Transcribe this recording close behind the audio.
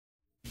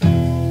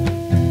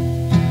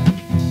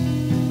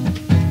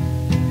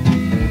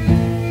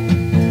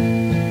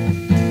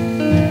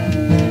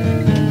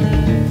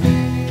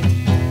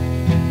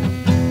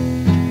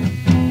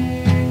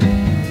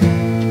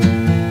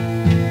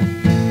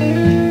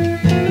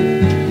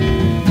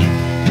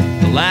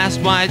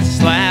white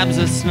slabs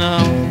of snow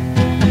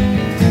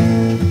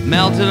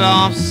melted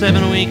off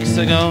 7 weeks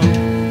ago,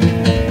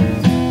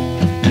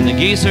 and the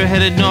geese are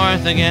headed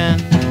north again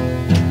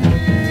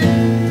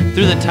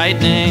through the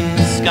tightening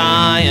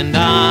sky, and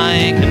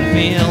I can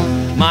feel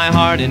my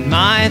heart in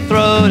my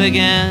throat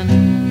again.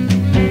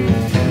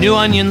 New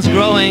onions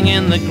growing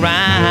in the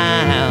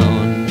ground.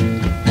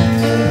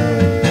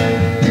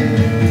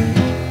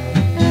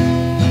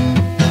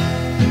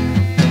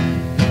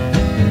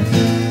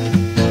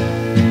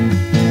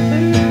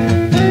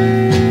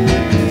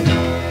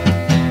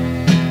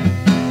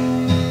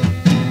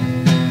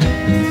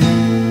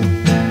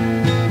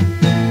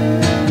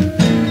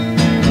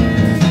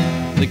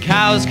 The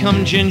cows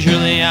come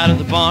gingerly out of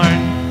the barn.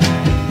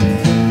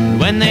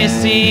 When they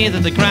see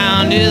that the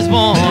ground is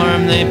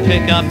warm, they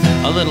pick up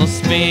a little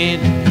speed.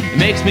 It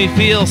makes me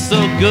feel so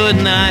good,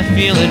 and I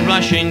feel it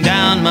rushing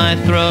down my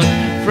throat.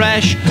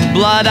 Fresh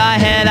blood, I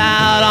head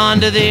out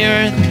onto the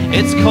earth.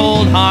 Its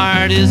cold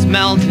heart is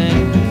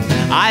melting.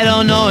 I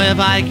don't know if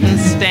I can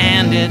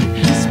stand it.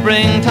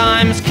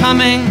 Springtime's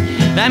coming,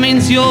 that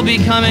means you'll be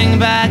coming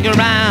back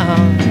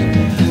around.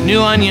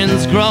 New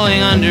onions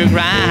growing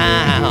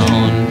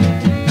underground.